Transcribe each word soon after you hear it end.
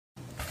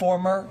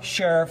former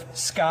Sheriff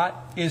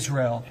Scot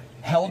Israel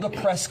held a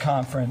press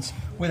conference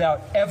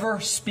without ever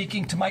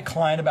speaking to my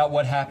client about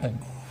what happened.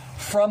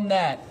 From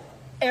that,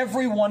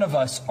 every one of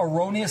us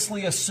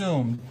erroneously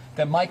assumed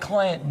that my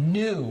client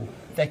knew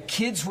that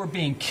kids were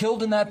being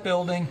killed in that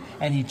building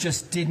and he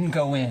just didn't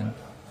go in.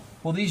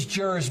 Well, these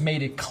jurors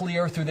made it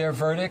clear through their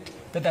verdict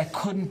that that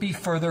couldn't be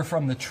further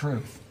from the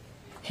truth.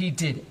 He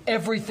did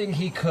everything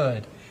he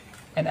could.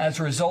 And as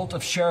a result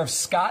of Sheriff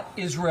Scot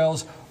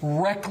Israel's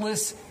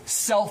reckless,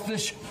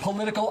 selfish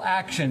political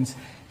actions,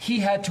 he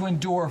had to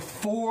endure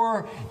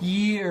 4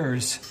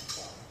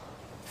 years.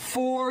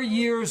 4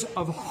 years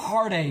of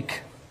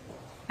heartache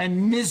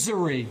and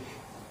misery.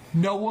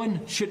 No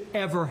one should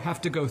ever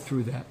have to go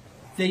through that.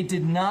 They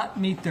did not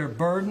meet their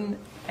burden,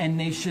 and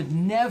they should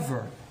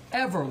never,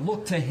 ever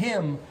look to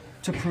him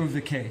to prove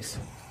the case.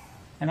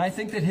 And I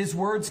think that his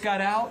words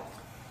got out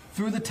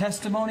through the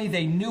testimony.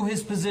 They knew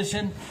his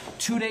position.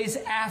 2 days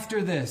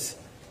after this,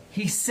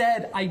 he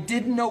said, I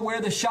didn't know where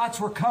the shots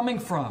were coming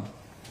from.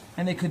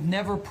 And they could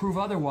never prove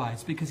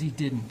otherwise because he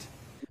didn't.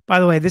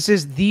 By the way, this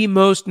is the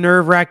most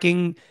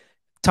nerve-wracking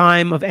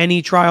time of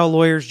any trial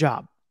lawyer's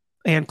job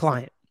and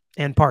client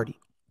and party.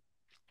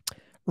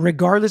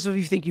 Regardless of if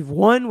you think you've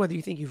won, whether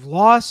you think you've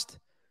lost,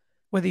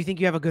 whether you think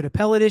you have a good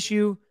appellate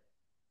issue,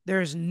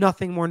 there is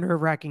nothing more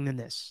nerve-wracking than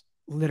this,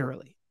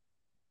 literally.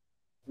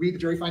 Read the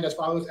jury find as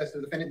follows as to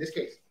the defendant in this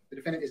case. The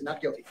defendant is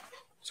not guilty.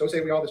 So say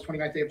we all this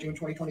 29th day of June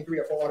 2023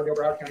 at Fort Lauderdale,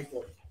 Broward County,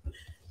 Florida.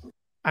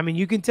 I mean,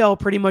 you can tell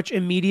pretty much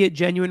immediate,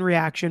 genuine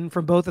reaction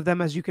from both of them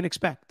as you can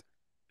expect,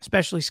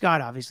 especially Scott,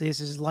 obviously. This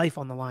is his life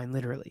on the line,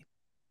 literally.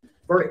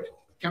 Verdict,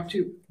 count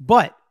 2.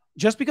 But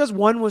just because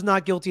one was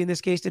not guilty in this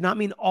case did not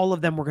mean all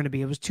of them were going to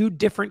be. It was 2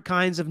 different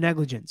kinds of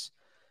negligence.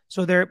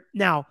 So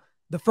now,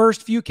 the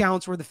first few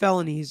counts were the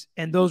felonies,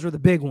 and those were the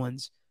big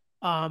ones.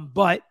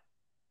 But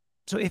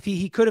so if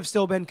he could have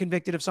still been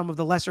convicted of some of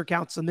the lesser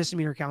counts, the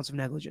misdemeanor counts of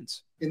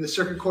negligence. In the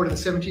Circuit Court of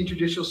the 17th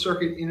Judicial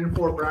Circuit in and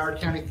for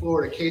Broward County,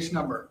 Florida, case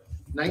number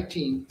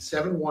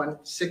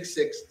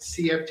 19-7166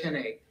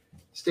 CF10A,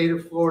 State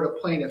of Florida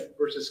plaintiff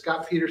versus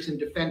Scott Peterson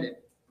defendant.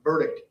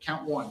 Verdict,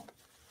 count 1.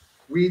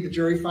 Read the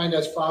jury find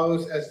as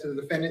follows as to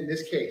the defendant in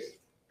this case.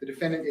 The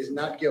defendant is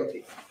not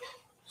guilty.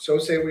 So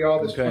say we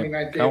all this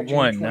 29th day of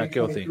June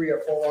 2023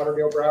 at Fort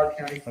Lauderdale, Broward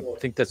County, Florida. I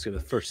think that's the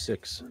first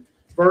 6.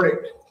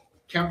 Verdict,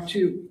 count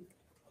 2.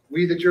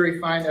 We, the jury,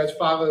 find as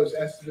follows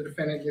as to the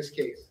defendant in this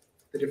case.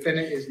 The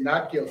defendant is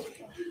not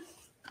guilty.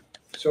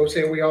 So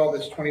say we all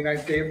this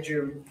 29th day of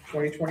June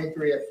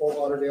 2023 at Fort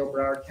Lauderdale,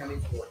 Broward County,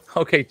 Florida.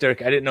 Okay,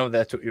 Dirk, I didn't know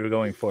that's what you were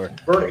going for.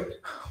 Verdict,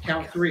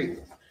 count 3.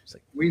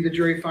 We, the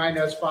jury, find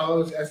as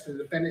follows as to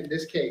the defendant in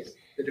this case.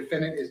 The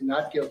defendant is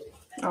not guilty.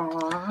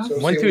 So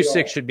 1 through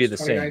 6 should be the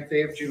same.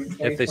 Day of June,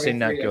 if they say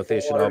not guilty,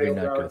 they should all be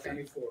not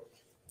guilty.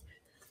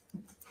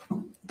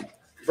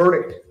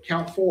 Verdict,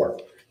 count 4.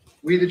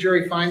 We, the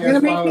jury, find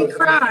as follows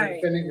as to the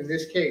defendant in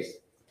this case.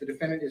 The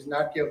defendant is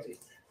not guilty.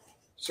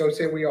 So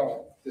say we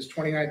all. This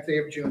 29th day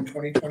of June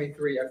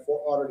 2023 at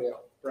Fort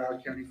Lauderdale,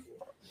 Broward County,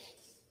 Florida.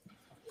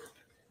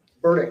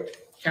 Verdict,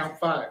 count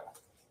 5.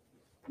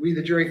 We,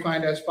 the jury,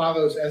 find as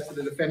follows as to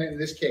the defendant in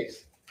this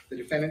case. The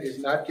defendant is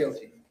not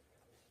guilty.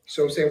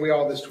 So say we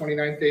all this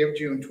 29th day of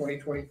June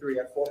 2023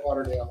 at Fort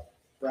Lauderdale,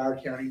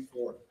 Broward County,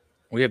 Florida.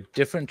 We have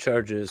different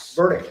charges.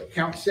 Verdict,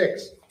 count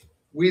 6.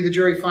 We, the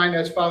jury, find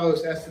as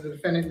follows as to the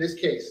defendant in this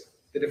case.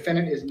 The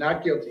defendant is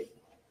not guilty.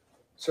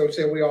 So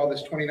say we all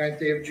this 29th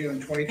day of June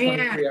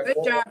 2023 at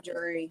Fort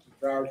Lauderdale,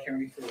 Broward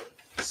County, Florida.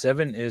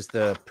 7 is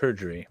the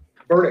perjury.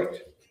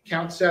 Verdict,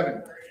 count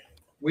 7.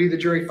 We, the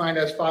jury, find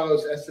as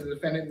follows as to the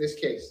defendant in this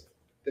case.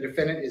 The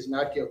defendant is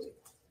not guilty.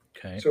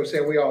 Okay. So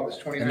say we all this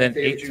 29th And then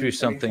day 8 of June through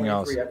something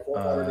else. 2023 at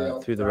Fort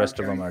Lauderdale, Through the rest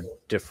of them are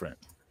different.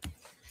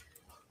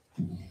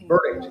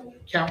 Verdict,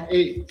 count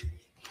 8.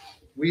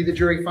 We, the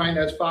jury, find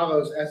as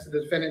follows as to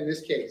the defendant in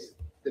this case.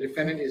 The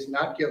defendant is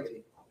not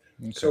guilty.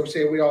 Okay. So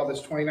say we all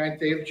this 29th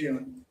day of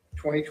June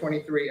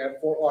 2023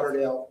 at Fort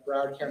Lauderdale,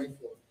 Broward County,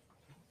 Florida.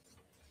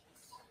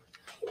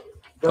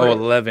 Verdict,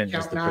 11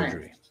 count is the 9.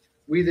 perjury.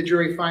 We, the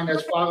jury, find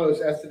as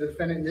follows as to the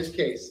defendant in this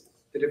case.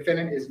 The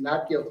defendant is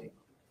not guilty.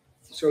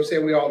 So say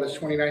we all this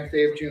 29th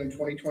day of June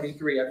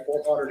 2023 at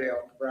Fort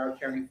Lauderdale, Broward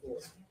County,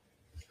 Florida.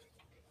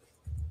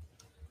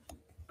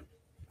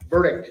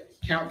 Verdict,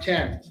 count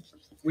 10.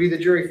 We, the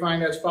jury,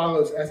 find as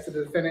follows as to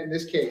the defendant in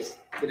this case.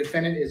 The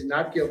defendant is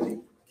not guilty.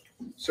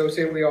 So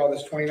say we all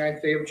this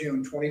 29th day of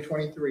June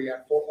 2023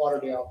 at Fort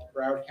Lauderdale,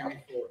 Broward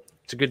County, Florida.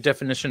 It's a good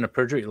definition of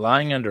perjury.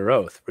 Lying under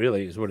oath,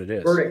 really, is what it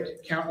is.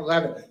 Verdict, count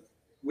 11.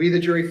 We, the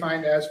jury,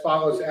 find as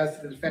follows as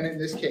to the defendant in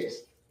this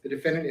case. The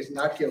defendant is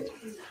not guilty.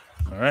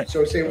 All right.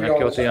 So say we not all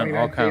guilty on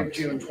all 29th day of counts.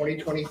 June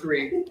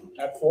 2023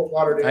 at Fort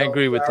Lauderdale, I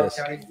agree with Broward this.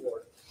 County,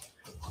 Florida.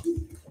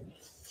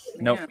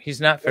 Nope, he's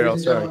not fair.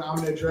 Ladies and Sorry. gentlemen, I'm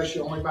going to address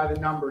you only by the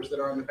numbers that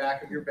are on the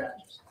back of your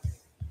badges.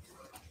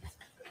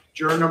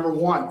 Juror number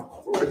 1,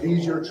 are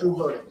these your true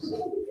verdicts?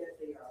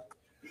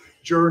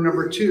 Juror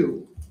number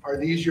 2, are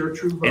these your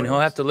true verdicts? And he'll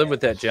have to live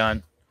with that,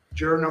 John.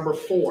 Juror number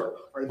 4,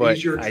 are But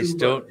these your true I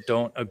still verdicts?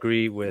 don't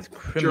agree with Juror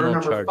criminal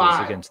number charges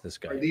 5, against this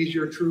are guy. these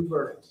your true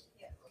verdicts?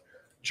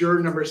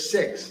 Juror number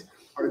 6,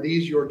 are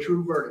these your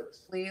true verdicts?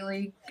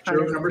 Completely.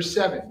 Juror number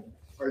 7,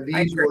 are these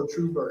agree. your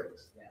true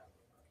verdicts?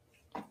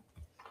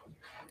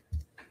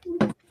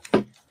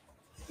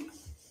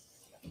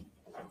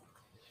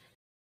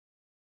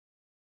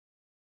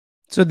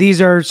 So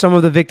these are some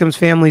of the victims'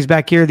 families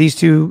back here. These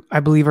two, I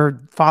believe, are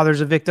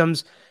fathers of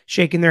victims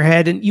shaking their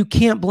head, and you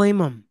can't blame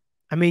them.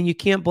 I mean, you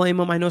can't blame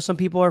them. I know some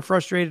people are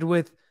frustrated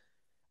with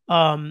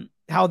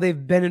how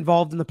they've been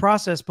involved in the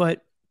process,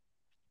 but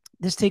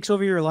this takes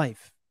over your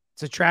life.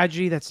 It's a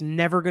tragedy that's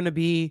never going to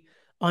be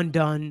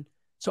undone.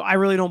 So I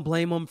really don't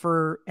blame them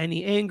for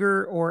any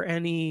anger or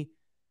any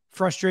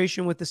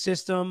frustration with the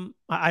system.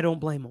 I don't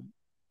blame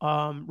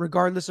them.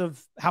 Regardless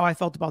of how I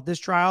felt about this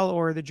trial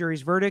or the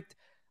jury's verdict,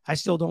 I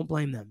still don't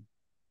blame them.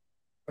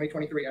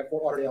 2023 at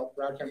Fort Lauderdale,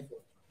 Broward County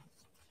Court.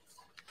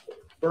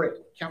 Verdict,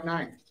 count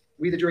 9.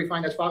 We, the jury,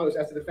 find as follows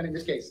as the defendant in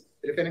this case.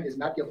 The defendant is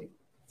not guilty.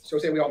 So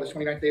say we all this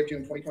 29th day of June,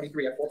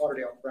 2023 at Fort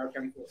Lauderdale, Broward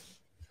County Court.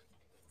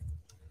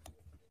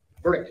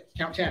 Verdict,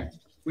 count 10.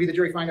 We, the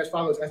jury, find as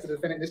follows as the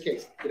defendant in this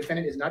case. The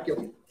defendant is not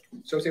guilty.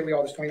 So say we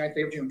all this 29th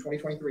day of June,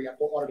 2023 at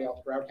Fort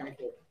Lauderdale, Broward County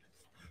Court.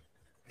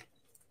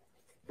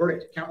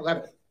 Verdict, count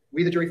 11.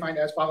 We, the jury, find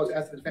as follows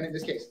as the defendant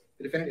in this case.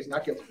 The defendant is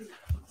not guilty.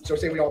 So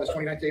say we all this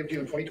 29th day of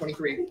June,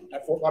 2023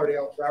 at Fort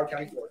Lauderdale, Broward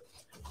County Court.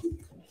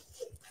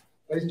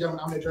 Ladies and gentlemen,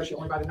 I'm going to address you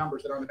only by the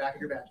numbers that are on the back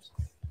of your badges.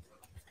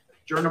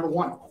 Juror number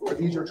 1, are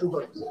these your true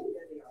verdicts?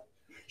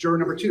 Juror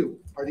number 2,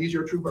 are these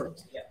your true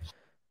verdicts?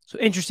 So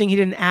interesting. He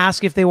didn't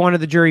ask if they wanted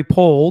the jury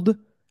polled,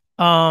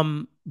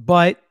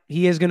 but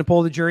he is going to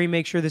poll the jury,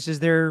 make sure this is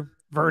their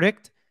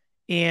verdict.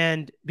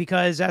 And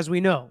because, as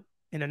we know,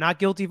 in a not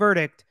guilty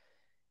verdict,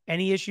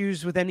 any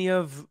issues with any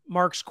of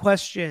Mark's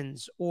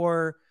questions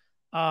or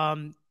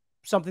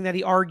something that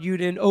he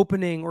argued in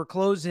opening or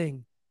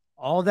closing,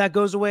 all of that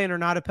goes away and are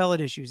not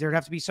appellate issues. There'd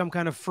have to be some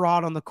kind of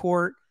fraud on the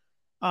court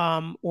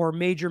or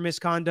major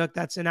misconduct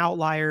that's an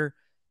outlier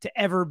to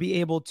ever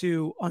be able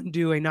to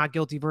undo a not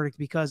guilty verdict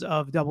because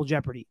of double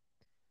jeopardy.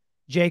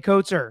 Jay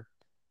Coates,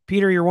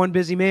 Peter, you're one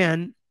busy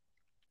man.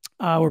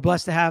 We're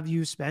blessed to have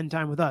you spend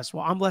time with us.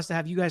 Well, I'm blessed to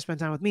have you guys spend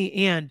time with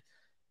me. And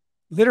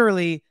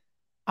literally,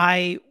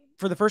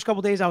 for the first couple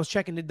of days, I was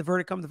checking, did the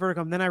verdict come? The verdict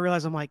come? Then I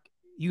realized, I'm like,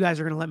 you guys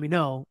are going to let me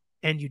know.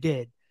 And you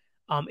did,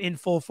 in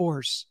full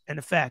force and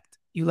effect.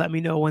 You let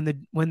me know when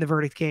the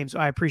verdict came. So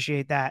I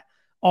appreciate that.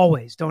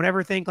 Always. Don't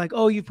ever think like,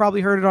 oh, you've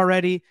probably heard it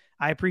already.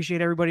 I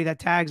appreciate everybody that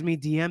tags me,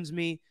 DMs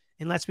me,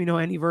 and lets me know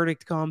any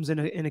verdict comes in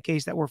a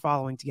case that we're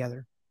following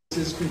together.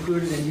 This is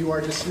concluded and you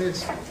are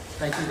dismissed.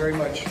 Thank you very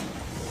much.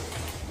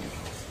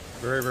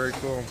 Very, very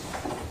cool.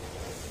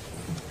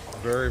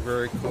 Very,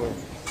 very cool.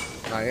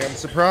 I am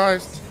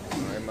surprised.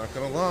 I'm not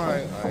going to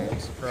lie. I am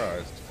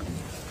surprised.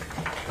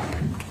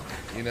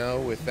 You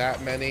know, with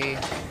that many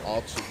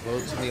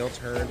votes in the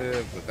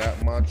alternative, with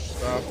that much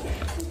stuff,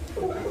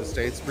 the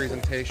state's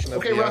presentation of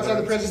Okay, we're outside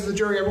the presence of the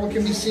jury. Everyone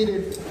can be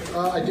seated.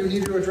 I do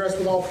need to address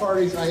with all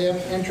parties. I am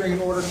entering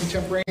an order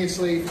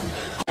contemporaneously.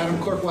 Madam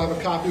Clerk will have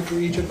a copy for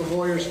each of the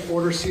lawyers,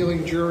 order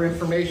sealing juror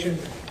information.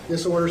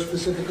 This order is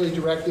specifically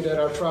directed at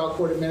our trial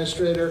court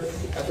administrator,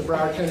 at the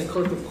Broward County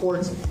Clerk of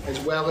Courts, as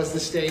well as the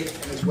state,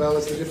 and as well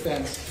as the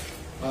defense.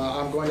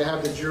 I'm going to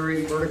have the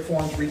jury verdict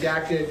forms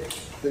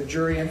redacted. The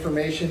jury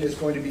information is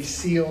going to be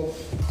sealed.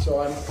 So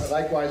I'm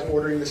likewise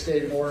ordering the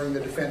state and ordering the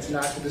defense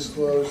not to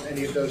disclose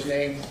any of those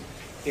names.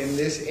 In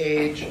this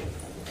age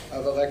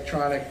of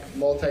electronic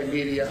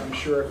multimedia, I'm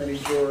sure if any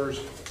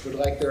jurors would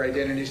like their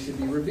identities to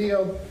be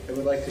revealed, they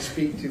would like to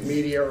speak to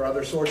media or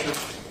other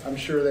sources, I'm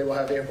sure they will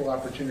have ample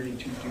opportunity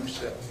to do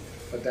so.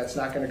 But that's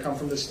not going to come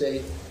from the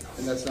state,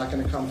 and that's not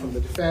going to come from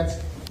the defense.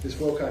 Ms.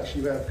 Wilcox,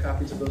 you have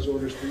copies of those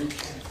orders for each?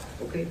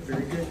 Okay,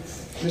 very good.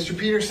 Mr.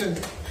 Peterson,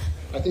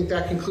 I think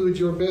that concludes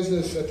your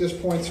business. At this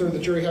point, sir, the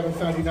jury having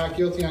found you not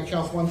guilty on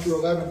counts 1 through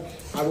 11,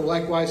 I will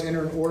likewise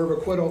enter an order of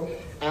acquittal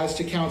as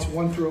to counts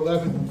 1 through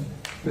 11.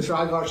 Mr.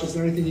 Eilhardt, is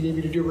there anything you need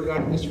me to do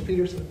regarding Mr.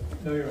 Peterson?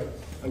 No, Your Honor.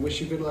 I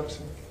wish you good luck,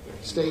 sir.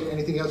 State,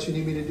 anything else you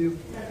need me to do?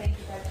 No, thank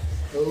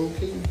you.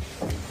 Okay.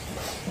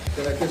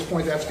 Then at this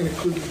point, that's going to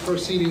conclude the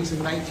proceedings in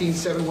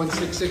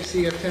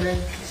 19-7166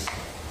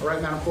 CF10A. All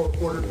right, Madam Court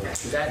Reporter,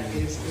 that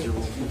is it.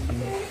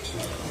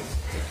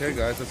 Okay,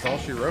 guys, that's all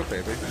she wrote,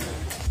 baby.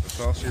 That's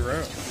all she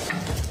wrote.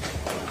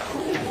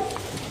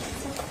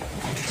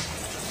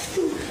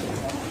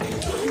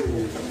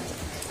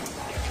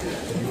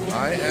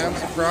 I am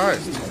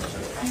surprised.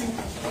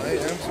 I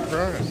am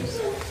surprised.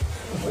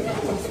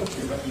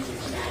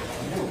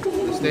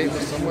 The state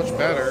was so much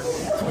better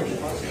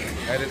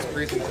at its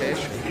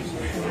presentation.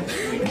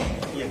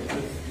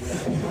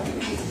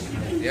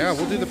 Yeah,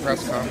 we'll do the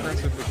press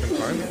conference if we can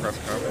find the press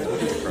conference. We'll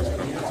do the press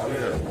conference. Oh,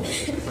 yeah. We'll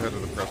skip ahead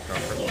of the press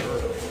conference,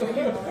 sure.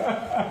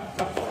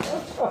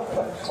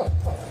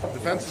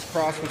 Defense's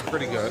cross was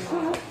pretty good.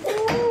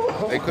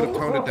 They could have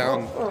toned it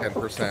down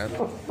 10%.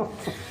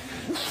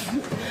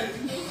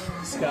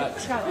 Scott,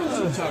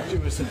 talk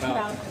to us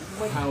about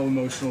how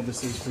emotional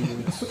this is for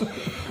you.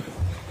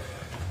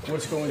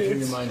 What's going through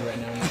your mind right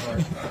now in your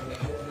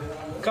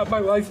heart? Got my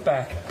life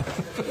back.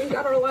 We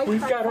got our life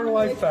We've back. got our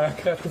life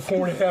back after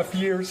 4.5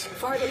 years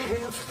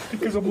 5.5.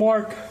 because of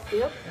Mark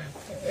Yep.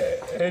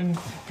 and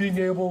being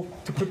able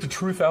to put the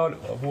truth out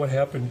of what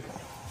happened.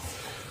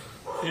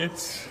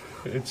 It's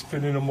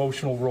been an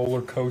emotional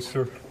roller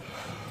coaster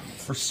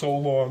for so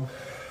long.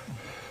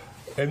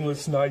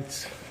 Endless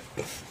nights,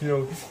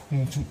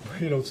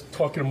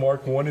 talking to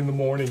Mark 1 in the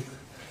morning,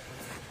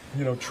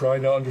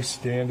 trying to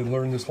understand and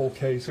learn this whole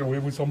case. It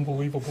was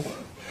unbelievable.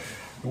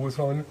 It was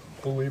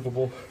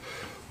unbelievable.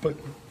 But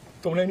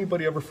don't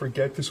anybody ever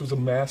forget this was a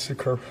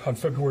massacre on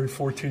February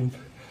 14th.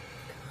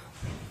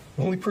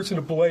 The only person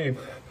to blame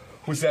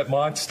was that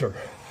monster.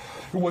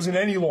 It wasn't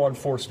any law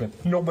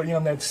enforcement. Nobody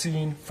on that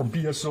scene from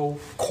BSO,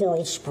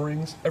 Coral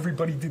Springs.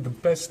 Everybody did the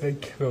best they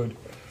could.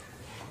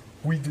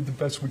 We did the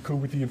best we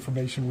could with the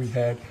information we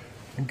had,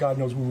 and God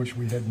knows we wish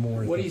we had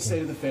more. What do you say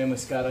to the family,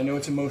 Scott? I know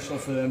it's emotional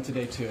for them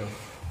today too,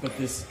 but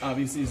this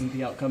obviously isn't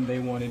the outcome they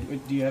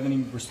wanted. Do you have any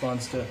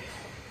response to?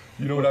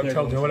 You know what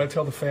I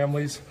tell the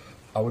families?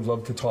 I would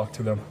love to talk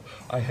to them.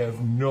 I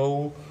have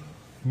no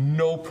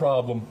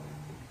problem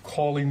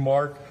calling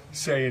Mark,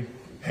 saying,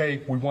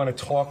 "Hey, we want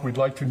to talk. We'd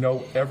like to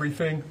know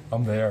everything."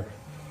 I'm there.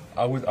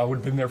 I would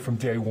have been there from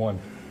day one.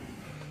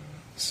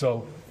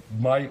 So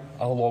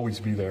I'll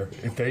always be there.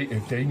 If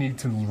they need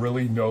to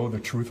really know the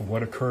truth of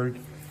what occurred,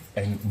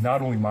 and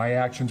not only my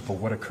actions but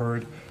what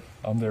occurred,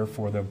 I'm there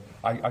for them.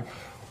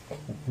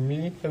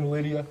 Me and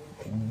Lydia,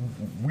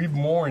 we've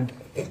mourned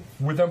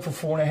with them for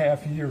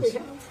 4.5 years.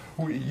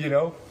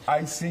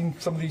 I've seen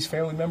some of these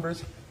family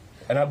members,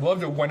 and I'd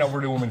love to went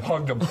over to them and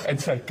hugged them and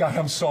said, "God,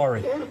 I'm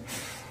sorry."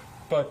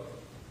 But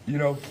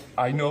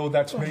I know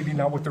that's maybe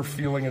not what they're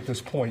feeling at this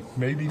point.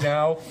 Maybe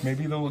now,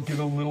 maybe they'll get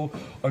a little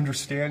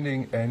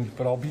understanding,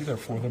 but I'll be there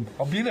for them.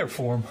 I'll be there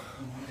for them.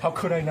 How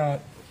could I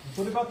not?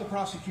 What about the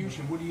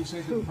prosecution? What do you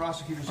say to the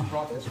prosecutors who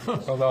brought this?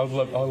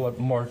 I'll let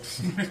Mark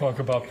talk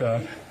about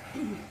that.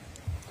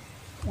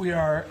 We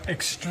are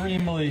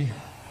extremely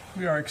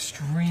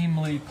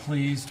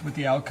pleased with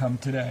the outcome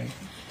today.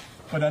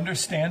 But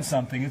understand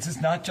something, this is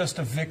not just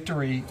a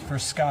victory for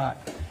Scott.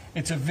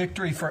 It's a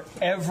victory for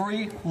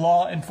every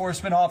law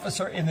enforcement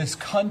officer in this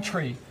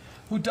country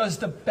who does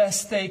the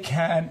best they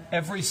can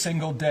every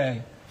single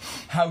day.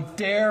 How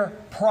dare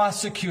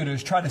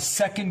prosecutors try to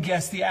second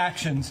guess the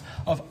actions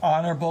of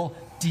honorable,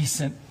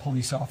 decent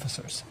police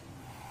officers.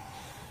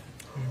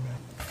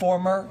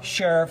 Former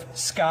Sheriff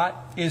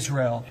Scot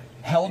Israel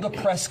held a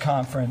press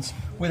conference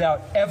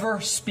without ever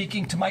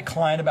speaking to my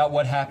client about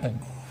what happened.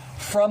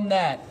 From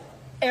that,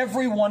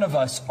 every one of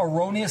us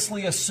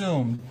erroneously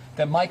assumed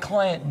that my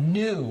client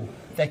knew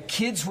that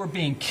kids were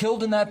being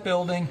killed in that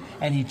building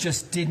and he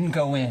just didn't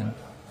go in.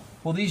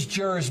 Well, these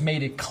jurors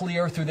made it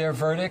clear through their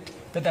verdict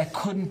that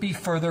couldn't be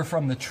further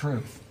from the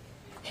truth.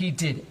 He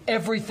did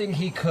everything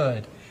he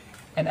could,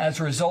 and as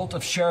a result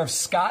of Sheriff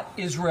Scot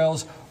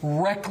Israel's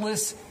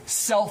reckless,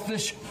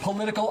 selfish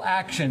political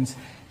actions,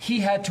 he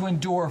had to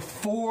endure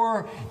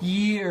 4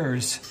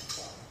 years.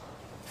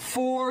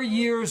 4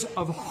 years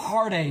of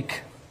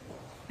heartache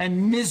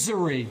and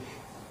misery.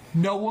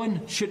 No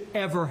one should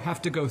ever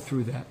have to go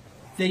through that.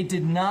 They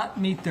did not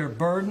meet their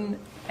burden,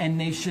 and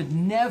they should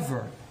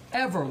never,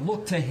 ever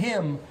look to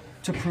him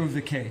to prove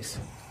the case.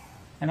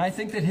 And I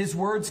think that his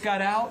words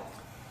got out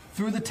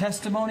through the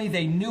testimony.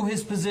 They knew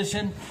his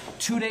position.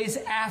 2 days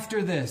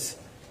after this,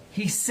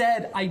 he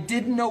said, "I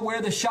didn't know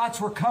where the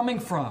shots were coming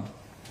from."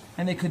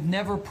 And they could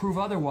never prove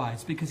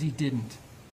otherwise because he didn't.